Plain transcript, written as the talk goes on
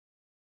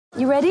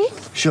You ready?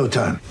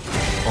 Showtime.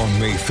 On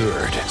May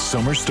 3rd,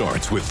 summer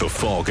starts with The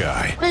Fall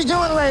Guy. Let's do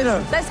it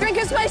later. Let's drink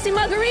a spicy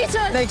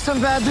margarita. Make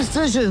some bad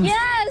decisions.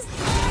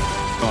 Yes!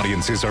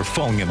 Audiences are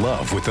falling in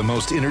love with the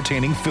most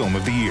entertaining film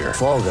of the year.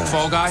 Fall Guy.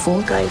 Fall Guy?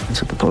 Fall guy.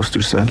 That's what the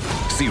poster said.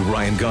 See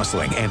Ryan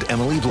Gosling and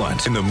Emily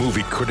Blunt in the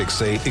movie critics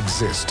say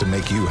exists to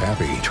make you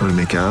happy. Trying to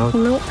make it out?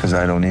 Nope. Because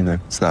I don't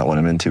either. It's not what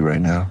I'm into right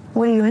now.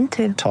 What are you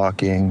into?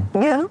 Talking.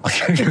 Yeah.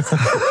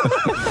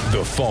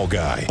 The Fall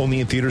Guy.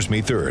 Only in theaters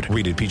May 3rd.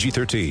 Rated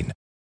PG-13.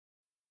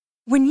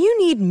 When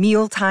you need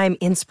mealtime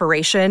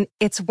inspiration,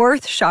 it's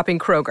worth shopping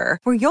Kroger,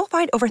 where you'll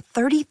find over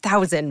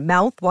 30,000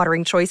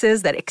 mouth-watering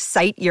choices that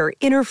excite your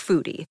inner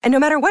foodie. And no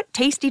matter what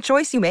tasty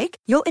choice you make,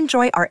 you'll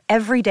enjoy our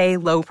everyday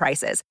low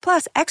prices,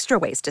 plus extra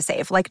ways to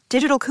save, like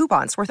digital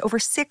coupons worth over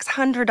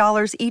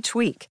 $600 each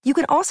week. You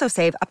can also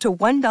save up to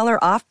 $1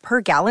 off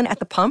per gallon at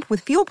the pump with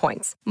fuel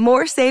points.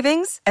 More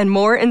savings and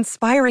more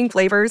inspiring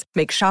flavors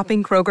make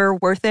shopping Kroger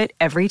worth it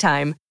every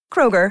time.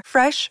 Kroger,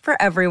 fresh for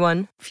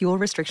everyone. Fuel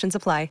restrictions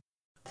apply.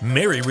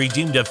 Mary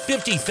redeemed a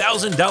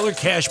 $50,000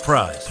 cash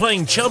prize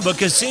playing Chumba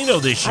Casino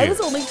this year. I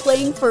was only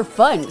playing for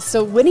fun,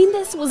 so winning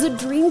this was a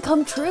dream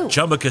come true.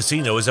 Chumba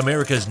Casino is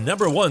America's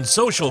 #1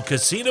 social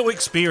casino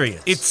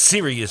experience. It's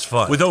serious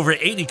fun. With over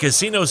 80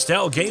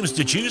 casino-style games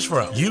to choose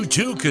from, you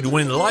too could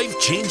win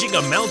life-changing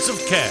amounts of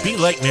cash. Be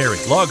like Mary.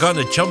 Log on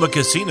to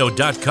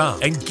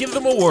ChumbaCasino.com and give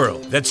them a whirl.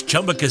 That's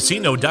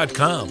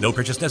ChumbaCasino.com. No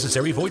purchase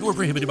necessary. Void or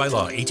prohibited by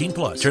law. 18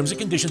 plus. Terms and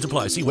conditions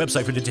apply. See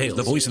website for details.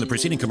 The voice in the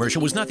preceding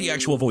commercial was not the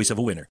actual voice of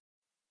a winner.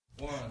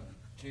 1,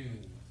 2,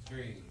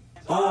 3.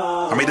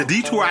 I made a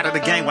detour out of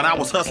the game when I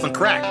was hustling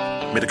crack.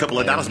 Made a couple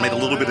of dollars, made a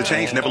little bit of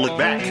change, never looked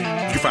back. You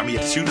can find me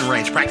at the shooting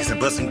range practicing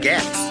busting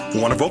gaps.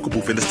 Want a vocal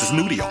booth in this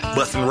studio,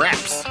 busting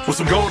raps. With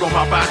some gold on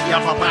my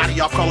body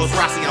off Carlos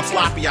Rossi, I'm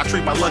sloppy. I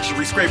treat my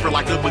luxury scraper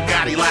like a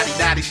Bugatti, Lottie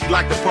Dottie. She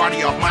like the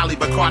party off Molly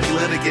Bacardi,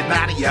 let her get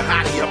naughty. A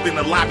hottie up in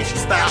the lobby, she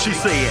styled. She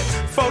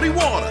said, 40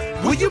 water,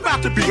 where you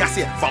about to be? I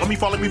said, follow me,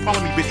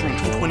 bitch, room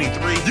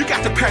 223. You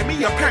got to pay me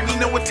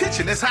no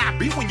attention. That's how I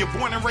be when you're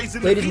born and raised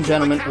in the Ladies and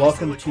gentlemen,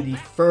 welcome to the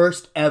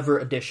first ever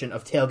edition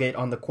of Tailgate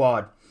on the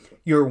Quad,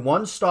 your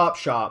one-stop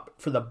shop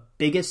for the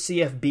biggest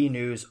CFB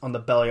news on the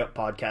Belly Up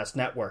Podcast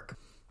Network.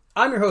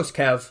 I'm your host,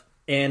 Kev,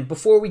 and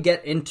before we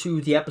get into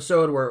the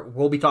episode where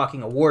we'll be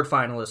talking award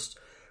finalists,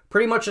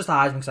 pretty much just the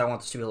Heisman because I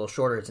want this to be a little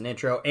shorter, it's an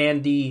intro,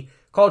 and the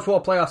College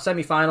Football Playoff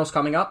semifinals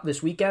coming up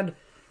this weekend.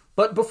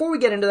 But before we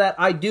get into that,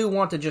 I do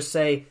want to just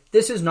say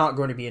this is not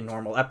going to be a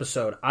normal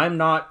episode. I'm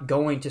not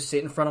going to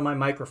sit in front of my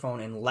microphone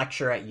and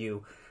lecture at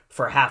you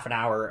for half an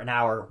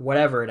hour,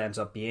 whatever it ends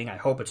up being. I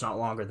hope it's not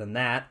longer than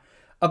that.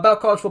 About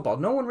college football.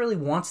 No one really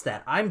wants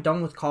that. I'm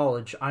done with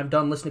college. I'm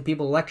done listening to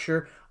people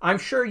lecture. I'm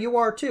sure you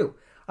are too.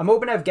 I'm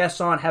hoping to have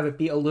guests on, have it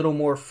be a little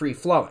more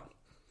free-flowing.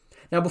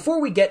 Now, before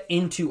we get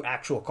into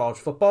actual college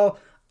football,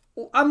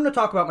 I'm going to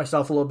talk about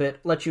myself a little bit,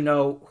 let you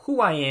know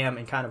who I am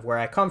and kind of where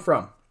I come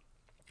from.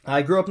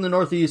 I grew up in the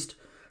Northeast.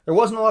 There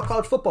wasn't a lot of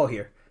college football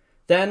here.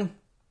 Then,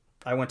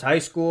 I went to high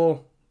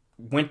school,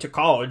 went to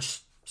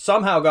college,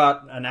 somehow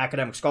got an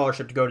academic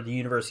scholarship to go to the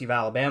University of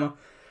Alabama.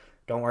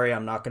 Don't worry,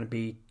 I'm not going to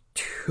be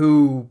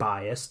too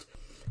biased.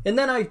 And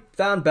then I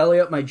found Belly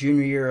Up my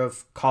junior year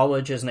of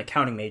college as an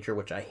accounting major,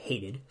 which I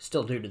hated,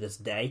 still do to this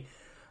day.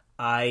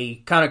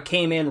 I kind of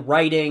came in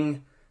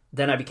writing,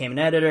 then I became an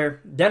editor.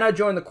 Then I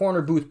joined the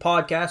Corner Booth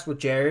podcast with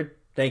Jared.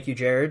 Thank you,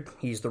 Jared.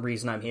 He's the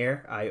reason I'm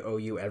here. I owe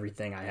you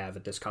everything I have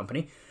at this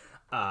company.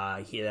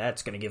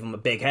 That's going to give him a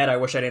big head. I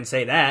wish I didn't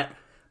say that.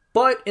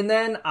 And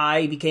then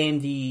I became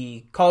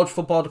the college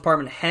football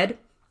department head.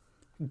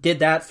 Did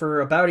that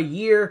for about a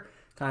year,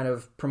 kind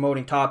of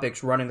promoting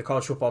topics, running the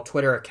college football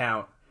Twitter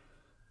account,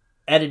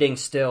 editing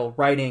still,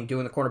 writing,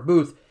 doing the Corner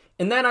Booth.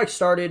 And then I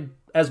started,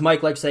 as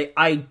Mike likes to say,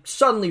 I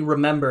suddenly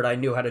remembered I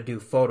knew how to do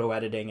photo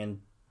editing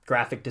and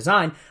graphic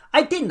design.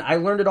 I didn't. I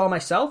learned it all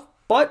myself,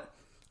 but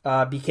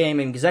became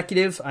an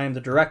executive. I am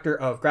the director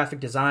of graphic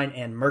design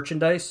and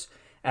merchandise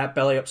at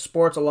Belly Up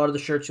Sports. A lot of the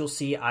shirts you'll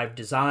see I've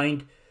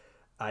designed.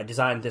 I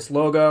designed this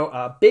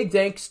logo. Big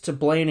thanks to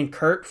Blaine and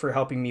Kurt for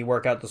helping me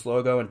work out this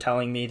logo and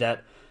telling me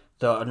that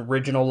the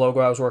original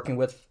logo I was working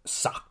with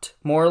sucked,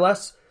 more or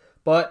less.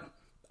 But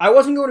I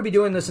wasn't going to be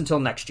doing this until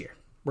next year.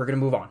 We're going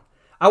to move on.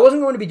 I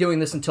wasn't going to be doing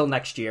this until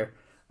next year.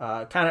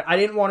 I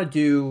didn't want to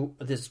do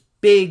this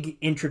big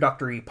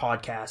introductory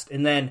podcast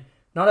and then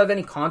not have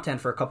any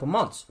content for a couple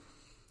months.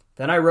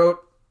 Then I wrote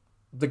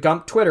the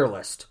Gump Twitter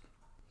list,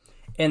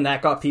 and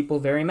that got people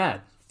very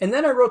mad. And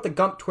then I wrote the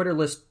Gump Twitter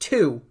list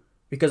 2,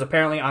 because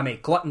apparently I'm a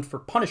glutton for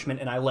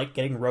punishment and I like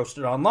getting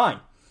roasted online.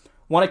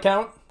 One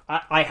account,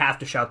 I have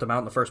to shout them out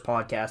in the first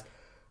podcast.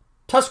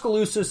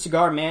 Tuscaloosa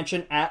Cigar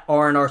Mansion at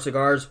R&R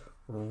Cigars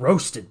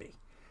roasted me.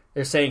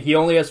 They're saying he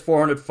only has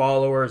 400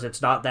 followers,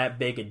 it's not that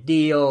big a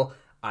deal.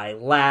 I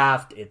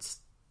laughed, it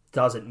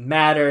doesn't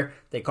matter.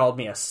 They called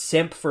me a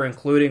simp for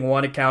including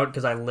one account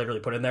because I literally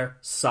put in there,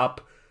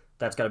 sup.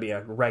 That's got to be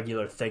a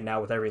regular thing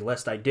now with every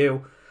list I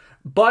do.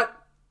 But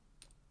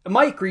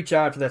Mike reached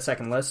out to that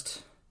second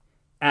list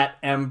at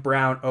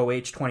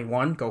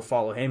mbrown0h21. Go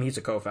follow him. He's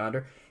a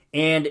co-founder.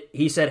 And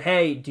he said,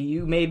 hey, do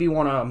you maybe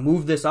want to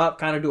move this up,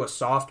 kind of do a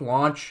soft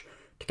launch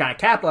to kind of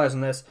capitalize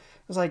on this?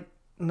 I was like,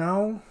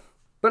 no.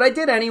 But I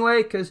did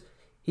anyway, because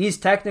he's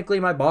technically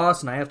my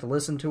boss and I have to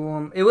listen to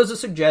him. It was a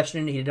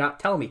suggestion. He did not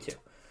tell me to.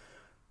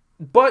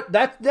 But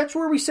that's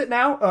where we sit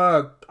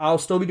now. I'll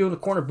still be doing the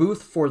corner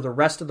booth for the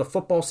rest of the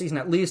football season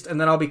at least, and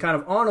then I'll be kind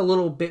of on a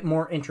little bit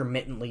more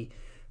intermittently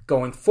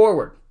going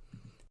forward.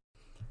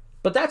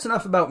 But that's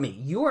enough about me.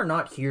 You are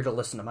not here to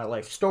listen to my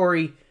life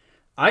story.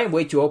 I am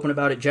way too open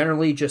about it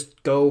generally.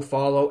 Just go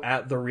follow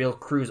at The Real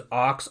Cruz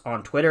Ox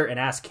on Twitter and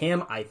ask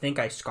him. I think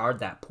I scarred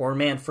that poor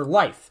man for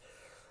life.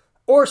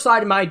 Or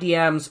slide in my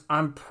DMs.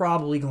 I'm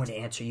probably going to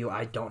answer you.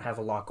 I don't have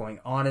a lot going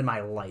on in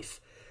my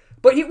life.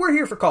 But we're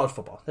here for college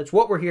football. That's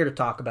what we're here to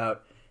talk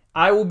about.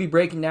 I will be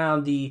breaking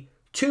down the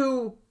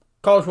 2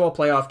 college football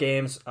playoff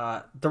games.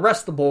 The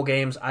rest of the bowl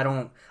games,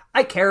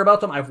 I care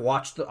about them. I'll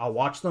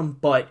watch them,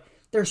 but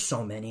there's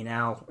so many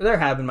now. There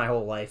have been my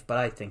whole life, but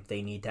I think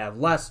they need to have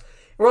less.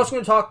 We're also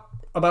going to talk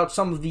about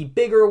some of the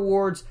bigger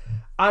awards.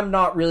 I'm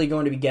not really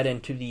going to get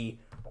into the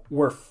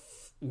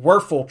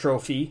Werfel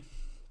Trophy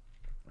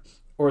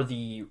or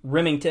the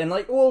Remington.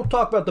 We'll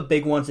talk about the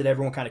big ones that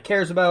everyone kind of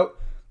cares about.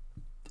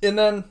 And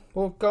then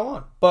we'll go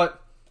on.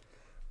 But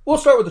we'll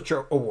start with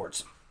the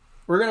awards.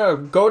 We're going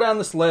to go down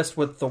this list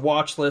with the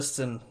watch lists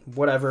and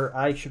whatever.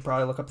 I should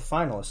probably look up the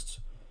finalists.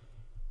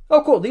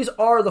 Oh, cool. These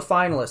are the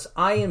finalists.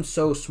 I am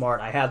so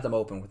smart. I had them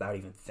open without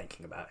even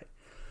thinking about it.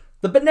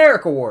 The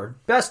Bednarik Award,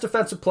 Best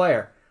Defensive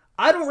Player.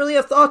 I don't really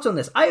have thoughts on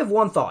this. I have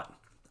one thought.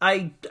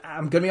 I'm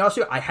going to be honest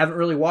with you. I haven't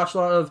really watched a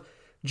lot of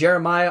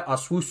Jeremiah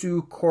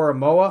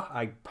Owusu-Koramoah.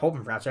 I hope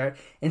I'm pronouncing it right.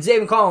 And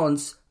Zaven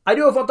Collins. I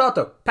do have one thought,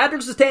 though.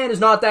 Patrick Surtain is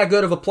not that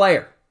good of a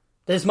player.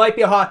 This might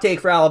be a hot take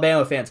for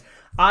Alabama fans.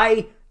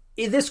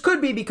 This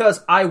could be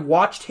because I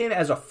watched him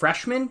as a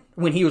freshman,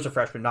 when he was a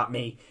freshman, not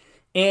me,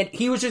 and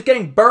he was just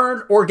getting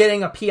burned or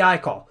getting a PI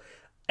call.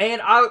 And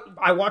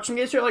I watched him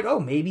yesterday, like, oh,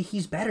 maybe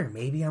he's better.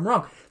 Maybe I'm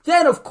wrong.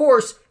 Then, of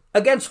course,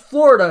 against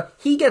Florida,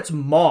 he gets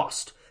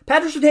mossed.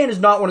 Patrick Surtain is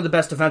not one of the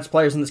best defensive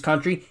players in this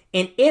country,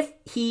 and if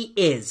he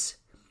is,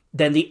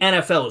 then the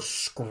NFL is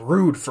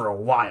screwed for a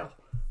while.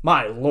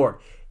 My Lord.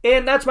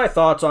 And that's my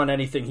thoughts on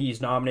anything he's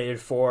nominated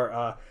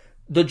for.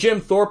 The Jim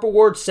Thorpe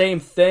Award,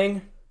 same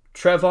thing.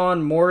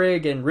 Trevon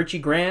Moehrig and Richie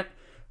Grant,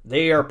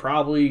 they are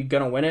probably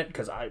going to win it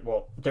because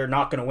they're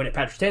not going to win it.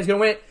 Patrick Surtain's going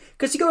to win it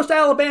because he goes to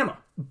Alabama.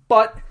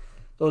 But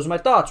those are my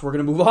thoughts. We're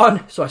going to move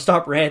on. So I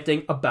stopped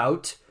ranting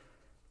about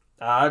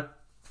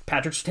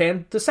Patrick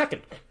Surtain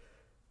II.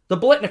 The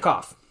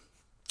Blitnikoff.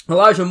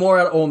 Elijah Moore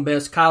out of Ole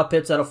Miss, Kyle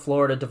Pitts out of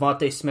Florida,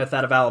 Devontae Smith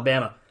out of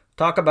Alabama.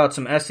 Talk about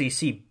some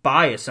SEC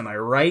bias, am I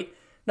right?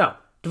 No.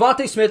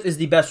 Devontae Smith is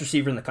the best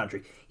receiver in the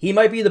country. He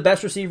might be the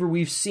best receiver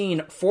we've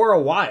seen for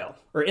a while,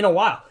 or in a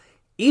while.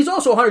 He's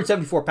also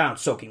 174 pounds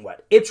soaking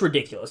wet. It's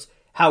ridiculous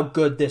how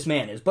good this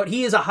man is. But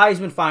he is a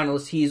Heisman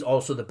finalist. He's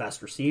also the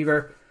best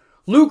receiver.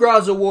 Lou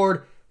Groza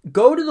Award.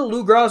 Go to the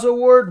Lou Groza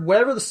Award,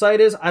 whatever the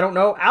site is. I don't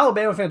know.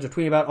 Alabama fans are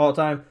tweeting about it all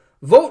the time.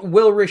 Vote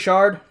Will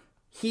Richard.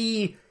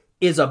 He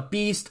is a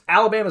beast.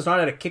 Alabama's not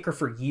had a kicker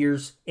for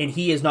years, and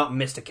he has not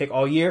missed a kick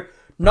all year.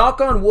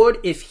 Knock on wood,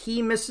 if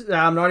he misses...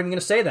 I'm not even going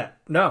to say that.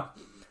 No.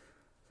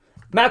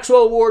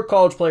 Maxwell Award,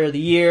 College Player of the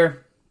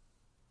Year.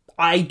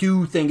 I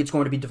do think it's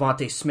going to be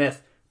Devontae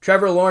Smith.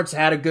 Trevor Lawrence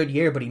had a good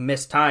year, but he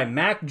missed time.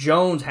 Mac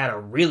Jones had a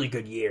really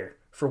good year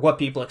for what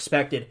people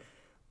expected.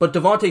 But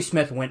Devontae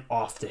Smith went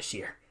off this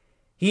year.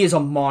 He is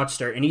a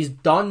monster, and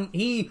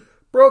he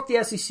broke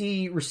the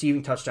SEC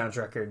receiving touchdowns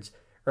records,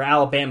 or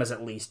Alabama's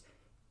at least.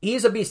 He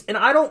is a beast, and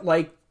I don't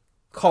like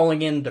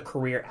calling in the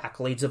career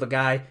accolades of a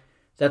guy.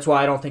 That's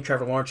why I don't think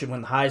Trevor Lawrence should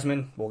win the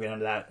Heisman. We'll get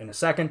into that in a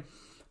second.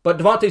 But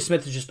Devontae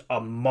Smith is just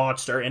a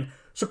monster. And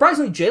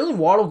surprisingly, Jalen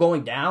Waddle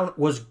going down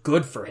was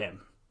good for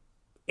him.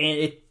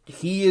 And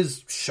he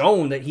has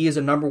shown that he is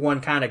a number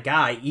one kind of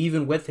guy,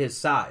 even with his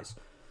size.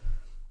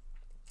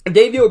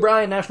 Davey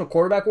O'Brien National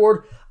Quarterback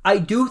Award. I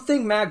do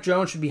think Mac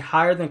Jones should be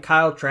higher than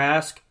Kyle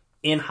Trask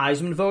in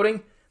Heisman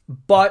voting.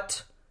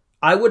 But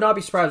I would not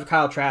be surprised if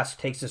Kyle Trask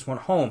takes this one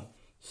home.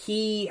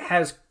 He's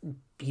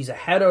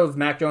ahead of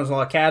Mac Jones in a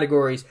lot of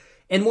categories.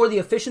 And more the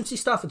efficiency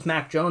stuff, it's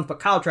Mac Jones. But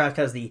Kyle Trask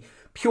has the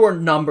pure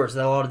numbers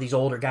that a lot of these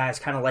older guys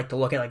kind of like to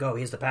look at, like, oh,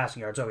 he has the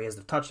passing yards, oh, he has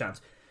the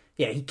touchdowns.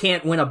 Yeah, he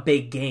can't win a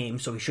big game,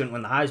 so he shouldn't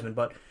win the Heisman,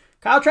 but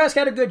Kyle Trask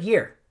had a good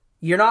year.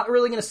 You're not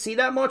really going to see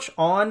that much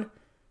on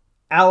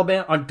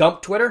Alabama, on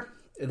Gump Twitter.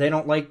 They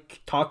don't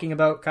like talking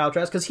about Kyle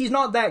Trask because he's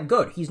not that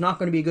good. He's not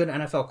going to be a good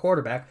NFL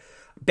quarterback.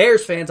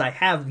 Bears fans, I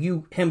have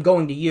him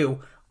going to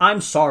you.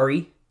 I'm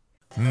sorry.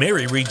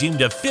 Mary redeemed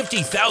a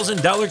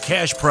 $50,000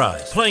 cash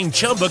prize playing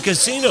Chumba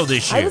Casino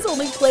this year. I was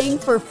only playing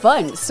for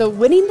fun, so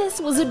winning this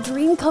was a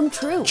dream come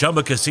true.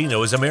 Chumba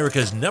Casino is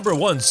America's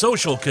 #1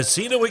 social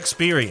casino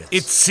experience.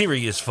 It's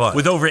serious fun.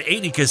 With over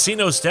 80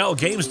 casino-style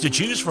games to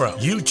choose from,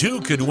 you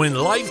too could win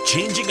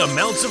life-changing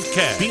amounts of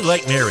cash. Be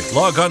like Mary.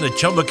 Log on to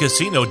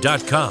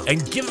ChumbaCasino.com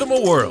and give them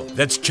a whirl.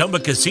 That's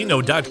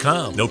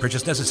ChumbaCasino.com. No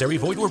purchase necessary.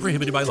 Void or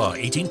prohibited by law.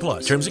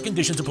 18+. Terms and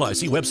conditions apply.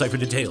 See website for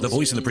details. The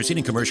voice in the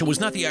preceding commercial was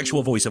not the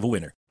actual voice of a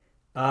winner.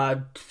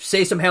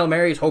 Say some Hail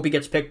Marys, hope he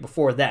gets picked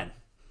before then.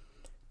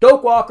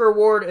 Doak Walker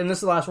Award, and this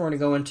is the last one we're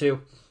going to go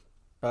into.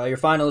 Your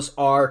finalists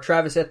are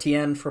Travis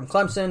Etienne from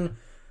Clemson,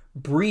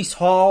 Breece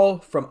Hall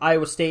from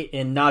Iowa State,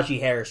 and Najee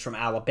Harris from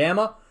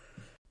Alabama.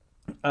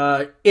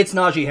 It's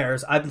Najee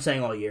Harris. I've been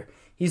saying all year.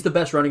 He's the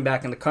best running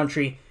back in the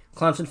country.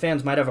 Clemson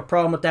fans might have a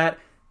problem with that.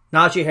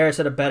 Najee Harris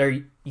had a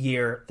better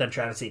year than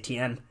Travis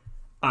Etienne.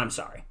 I'm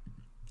sorry.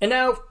 And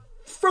now,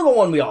 for the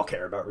one we all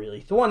care about,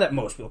 really. The one that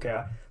most people care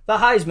about. The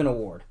Heisman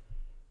Award.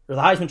 Or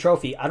the Heisman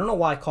Trophy. I don't know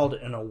why I called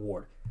it an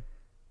award.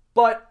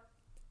 But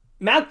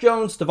Mac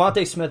Jones,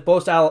 Devontae Smith,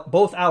 both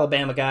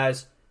Alabama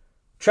guys.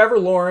 Trevor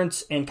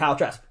Lawrence and Kyle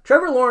Trask.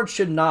 Trevor Lawrence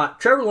should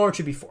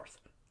be fourth.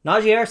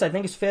 Najee Harris, I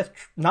think, is fifth.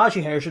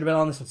 Najee Harris should have been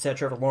on this instead of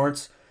Trevor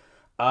Lawrence.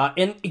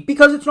 And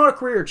because it's not a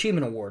career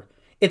achievement award.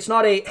 It's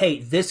not a, hey,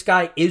 this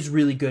guy is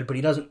really good, but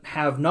he doesn't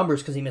have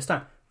numbers because he missed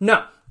time.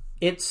 No.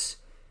 It's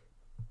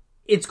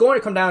going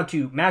to come down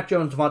to Mac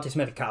Jones, Devontae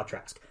Smith, and Kyle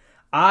Trask.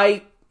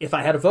 If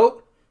I had a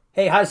vote,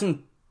 hey,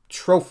 Heisman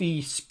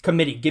Trophy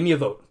Committee, give me a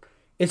vote.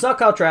 It's not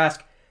Kyle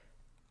Trask.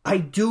 I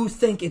do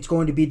think it's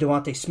going to be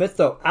Devontae Smith,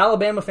 though.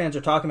 Alabama fans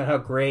are talking about how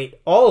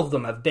great all of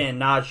them have been,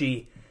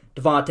 Najee,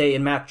 Devontae,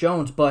 and Mac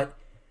Jones, but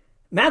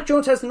Mac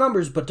Jones has the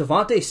numbers, but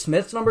Devontae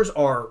Smith's numbers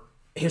are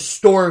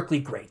historically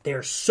great.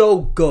 They're so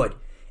good.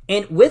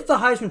 And with the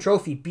Heisman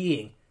Trophy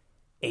being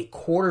a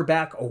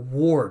quarterback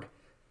award,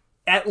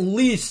 at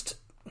least,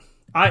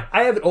 I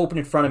have it open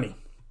in front of me.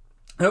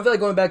 I don't feel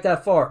like going back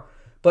that far,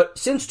 but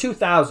since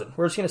 2000,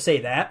 we're just going to say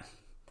that,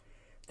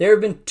 there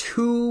have been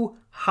 2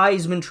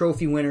 Heisman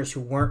Trophy winners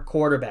who weren't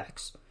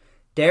quarterbacks.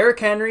 Derrick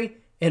Henry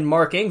and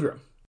Mark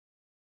Ingram.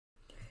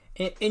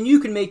 And you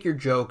can make your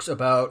jokes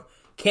about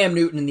Cam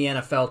Newton in the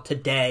NFL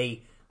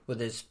today with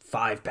his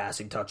 5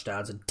 passing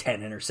touchdowns and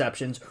 10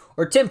 interceptions,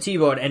 or Tim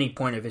Tebow at any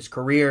point of his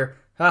career.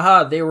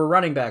 Haha, they were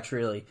running backs,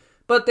 really.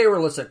 But they were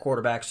listed at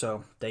quarterbacks,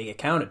 so they get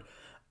counted.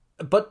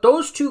 But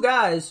those 2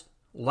 guys,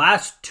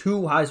 last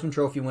 2 Heisman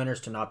Trophy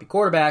winners to not be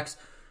quarterbacks,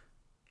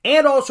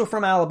 and also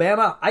from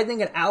Alabama, I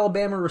think an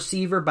Alabama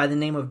receiver by the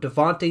name of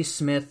Devontae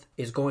Smith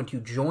is going to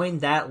join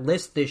that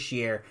list this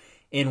year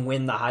and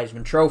win the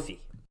Heisman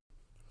Trophy.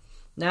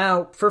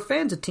 Now, for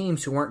fans of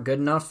teams who weren't good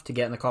enough to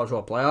get in the college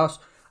football playoffs,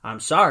 I'm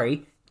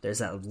sorry. There's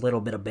that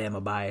little bit of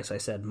Bama bias I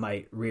said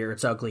might rear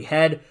its ugly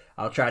head.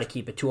 I'll try to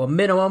keep it to a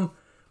minimum.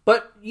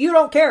 But you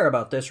don't care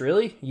about this,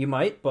 really. You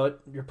might,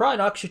 but you're probably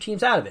not because your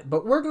team's out of it.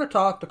 But we're going to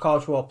talk the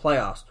college football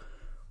playoffs.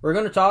 We're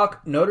going to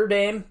talk Notre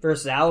Dame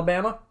versus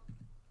Alabama.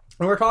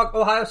 And we're going to talk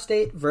Ohio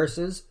State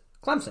versus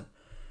Clemson.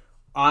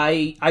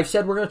 I've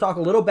said we're going to talk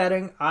a little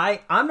betting.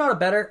 I'm not a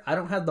bettor. I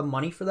don't have the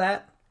money for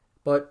that.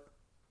 But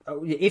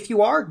if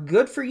you are,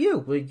 good for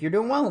you. You're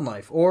doing well in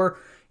life. Or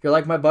you're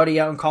like my buddy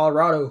out in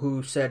Colorado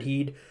who said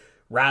he'd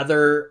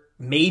rather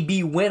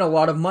maybe win a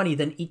lot of money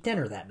than eat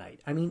dinner that night.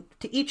 I mean,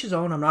 to each his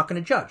own. I'm not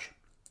going to judge.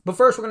 But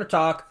first we're going to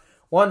talk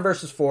 1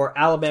 versus 4,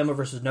 Alabama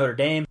versus Notre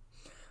Dame.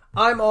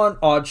 I'm on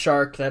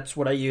OddsShark. That's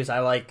what I use. I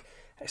like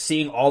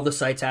seeing all the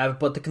sites have it.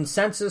 But the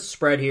consensus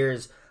spread here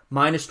is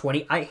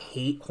 -20. I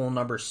hate whole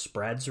number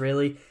spreads,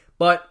 really.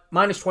 But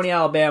 -20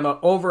 Alabama,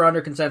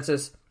 over-under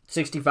consensus,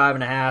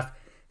 65.5.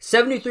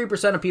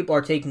 73% of people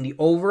are taking the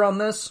over on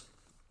this.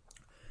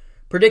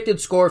 Predicted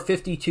score,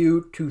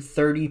 52 to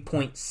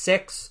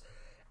 30.6.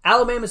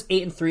 Alabama's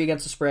 8-3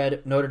 against the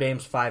spread. Notre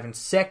Dame's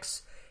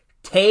 5-6.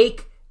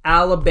 Take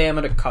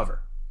Alabama to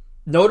cover.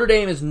 Notre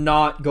Dame is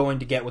not going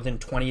to get within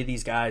 20 of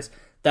these guys.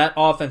 That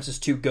offense is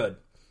too good.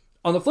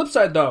 On the flip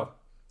side, though,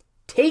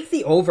 take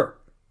the over.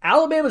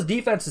 Alabama's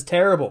defense is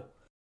terrible.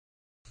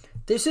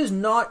 This is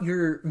not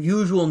your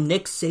usual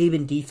Nick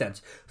Saban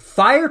defense.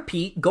 Fire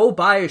Pete. Go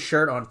buy a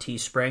shirt on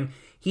Teespring.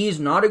 He's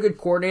not a good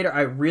coordinator.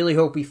 I really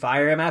hope we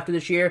fire him after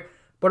this year.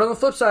 But on the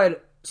flip side,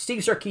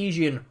 Steve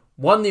Sarkisian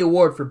won the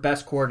award for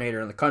best coordinator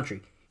in the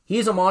country.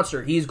 He's a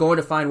monster. He's going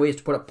to find ways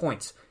to put up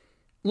points.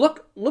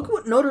 Look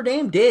what Notre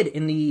Dame did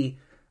in the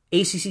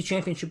ACC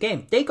championship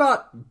game. They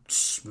got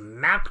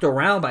smacked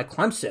around by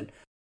Clemson.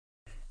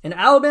 And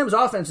Alabama's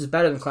offense is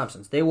better than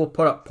Clemson's. They will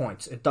put up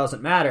points. It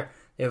doesn't matter.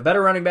 They have a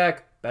better running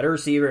back, better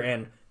receiver,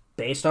 and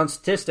based on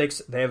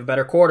statistics, they have a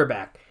better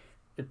quarterback.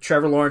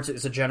 Trevor Lawrence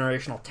is a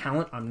generational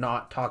talent. I'm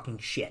not talking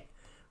shit.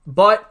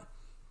 But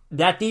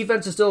that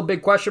defense is still a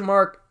big question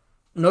mark.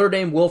 Notre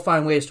Dame will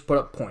find ways to put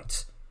up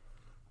points.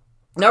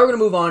 Now we're going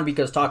to move on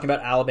because talking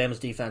about Alabama's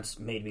defense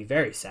made me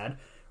very sad.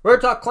 We're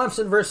going to talk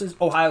Clemson versus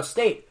Ohio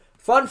State.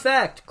 Fun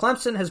fact,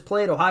 Clemson has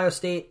played Ohio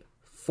State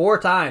 4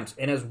 times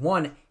and has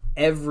won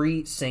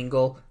every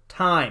single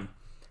time.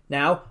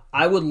 Now,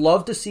 I would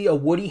love to see a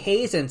Woody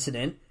Hayes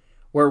incident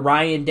where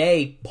Ryan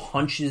Day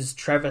punches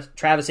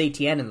Travis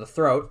Etienne in the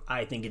throat.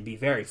 I think it'd be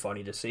very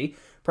funny to see.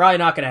 Probably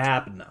not going to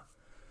happen, though.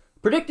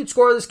 Predicted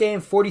score of this game,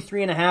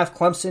 43.5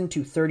 Clemson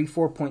to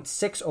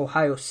 34.6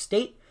 Ohio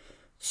State.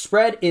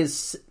 Spread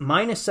is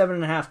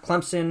 -7.5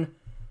 Clemson.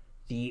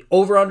 The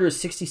over-under is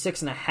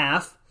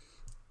 66.5.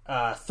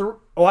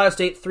 Ohio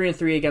State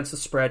 3-3 against the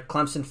spread.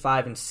 Clemson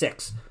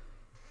 5-6.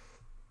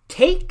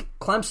 Take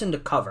Clemson to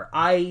cover.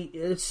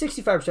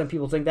 65% of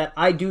people think that.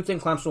 I do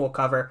think Clemson will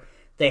cover.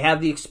 They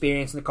have the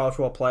experience in the college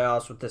football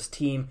playoffs with this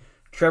team.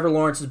 Trevor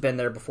Lawrence has been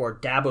there before.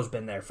 Dabo's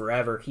been there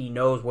forever. He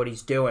knows what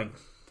he's doing.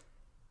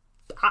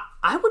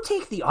 I would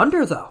take the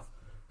under, though.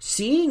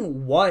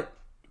 Seeing what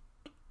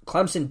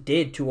Clemson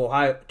did to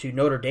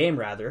Notre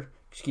Dame,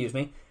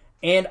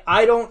 and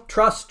I don't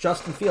trust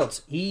Justin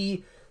Fields.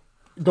 The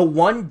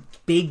one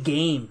big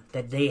game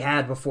that they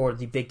had before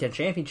the Big Ten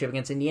Championship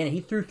against Indiana, he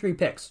threw 3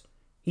 picks.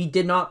 He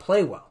did not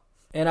play well.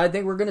 And I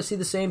think we're going to see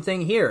the same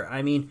thing here.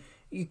 I mean,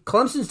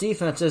 Clemson's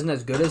defense isn't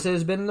as good as it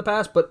has been in the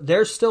past, but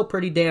they're still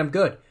pretty damn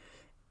good.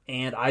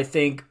 And I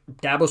think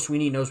Dabo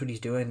Swinney knows what he's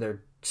doing.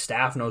 Their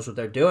staff knows what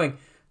they're doing.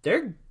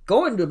 They're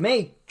going to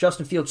make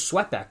Justin Fields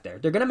sweat back there.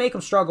 They're going to make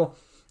him struggle,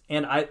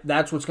 and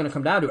that's what's going to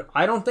come down to it.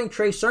 I don't think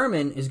Trey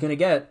Sermon is going to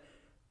get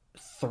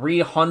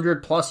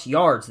 300-plus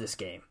yards this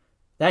game.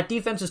 That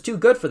defense is too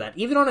good for that.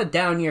 Even on a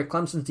down year,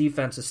 Clemson's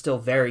defense is still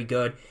very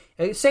good.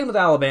 Same with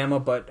Alabama,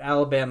 but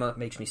Alabama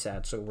makes me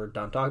sad, so we're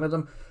done talking about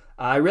them.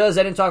 I realize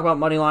I didn't talk about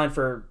money line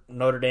for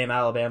Notre Dame,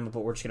 Alabama,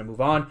 but we're just going to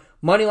move on.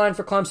 Money line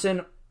for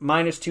Clemson,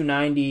 minus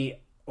 290.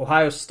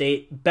 Ohio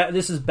State,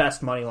 this is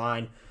best money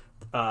line.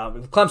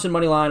 Clemson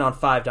money line on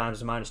 5 dimes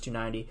is minus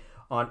 290.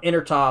 On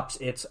Intertops,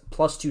 it's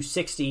plus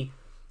 260.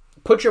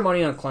 Put your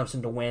money on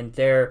Clemson to win.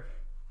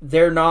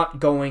 They're not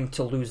going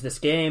to lose this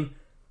game.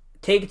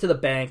 Take it to the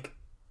bank.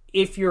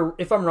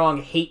 If I'm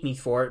wrong, hate me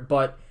for it,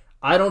 but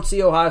I don't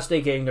see Ohio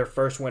State getting their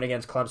first win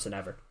against Clemson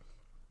ever.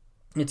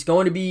 It's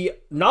going to be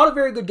not a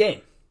very good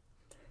game.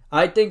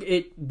 I think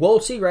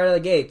we'll see right out of the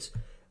gates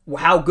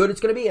how good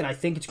it's going to be, and I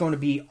think it's going to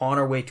be on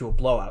our way to a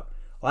blowout.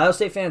 Ohio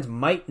State fans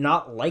might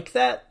not like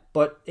that,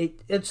 but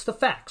it's the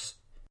facts.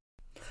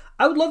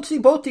 I would love to see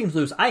both teams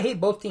lose. I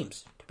hate both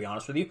teams, to be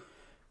honest with you.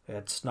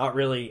 It's not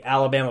really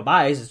Alabama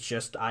bias. It's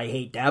just I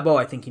hate Dabo.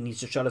 I think he needs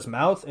to shut his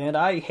mouth, and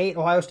I hate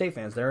Ohio State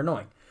fans. They're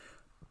annoying.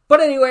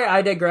 But anyway,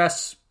 I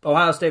digress.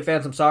 Ohio State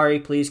fans, I'm sorry.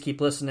 Please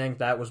keep listening.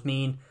 That was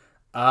mean.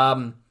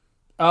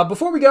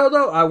 Before we go,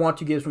 though, I want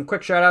to give some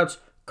quick shout-outs.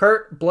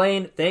 Kurt,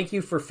 Blaine, thank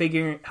you for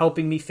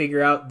helping me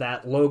figure out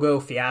that logo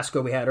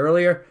fiasco we had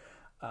earlier.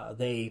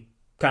 They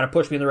kind of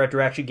pushed me in the right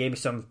direction, gave me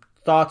some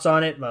thoughts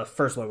on it. The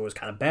first logo was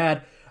kind of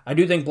bad. I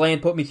do think Blaine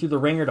put me through the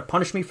ringer to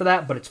punish me for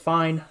that, but it's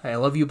fine. I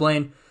love you,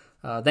 Blaine.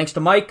 Thanks to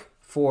Mike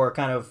for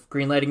kind of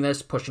greenlighting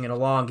this, pushing it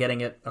along,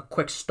 getting it a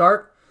quick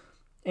start.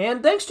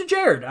 And thanks to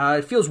Jared.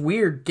 It feels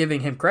weird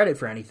giving him credit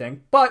for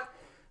anything, but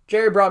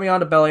Jared brought me on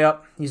to Belly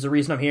Up. He's the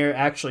reason I'm here.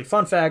 Actually,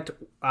 fun fact,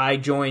 I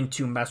joined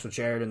to mess with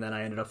Jared, and then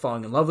I ended up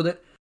falling in love with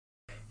it.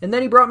 And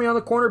then he brought me on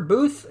the corner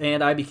booth,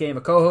 and I became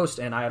a co-host,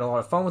 and I had a lot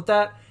of fun with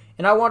that.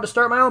 And I wanted to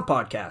start my own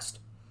podcast.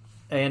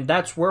 And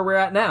that's where we're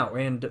at now.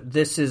 And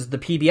this is the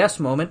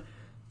PBS moment.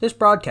 This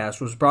broadcast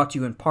was brought to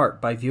you in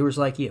part by viewers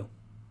like you.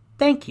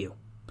 Thank you.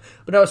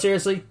 But no,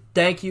 seriously,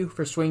 thank you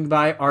for swinging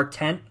by our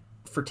tent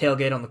for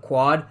Tailgate on the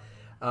Quad.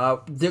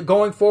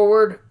 Going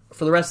forward,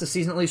 for the rest of the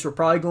season at least, we're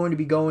probably going to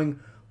be going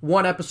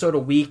 1 episode a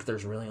week.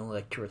 There's really only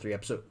like 2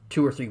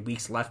 or 3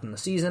 weeks left in the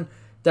season.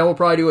 Then we'll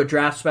probably do a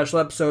draft special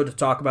episode to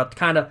talk about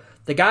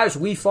the guys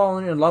we've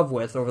fallen in love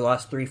with over the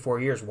last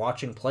 3-4 years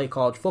watching play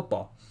college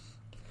football.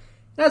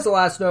 And as the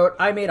last note,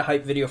 I made a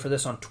hype video for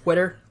this on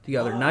Twitter the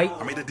other night.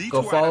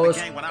 Go follow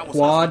us,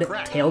 Quad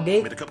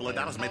Tailgate, at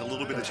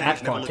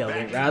Quad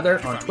Tailgate,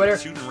 rather, on Twitter.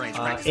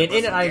 And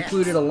in it, I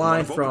included a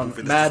line from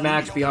Mad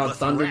Max Beyond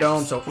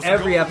Thunderdome, so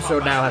every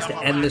episode now has to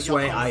end this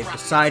way. I've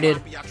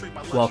decided,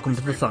 welcome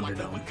to the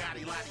Thunderdome.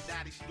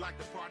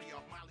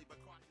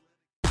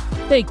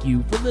 Thank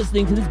you for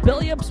listening to this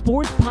Belly Up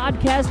Sports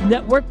Podcast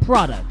Network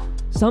product.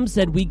 Some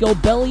said we go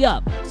belly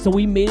up, so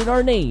we made it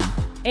our name,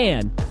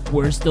 and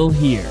we're still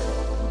here.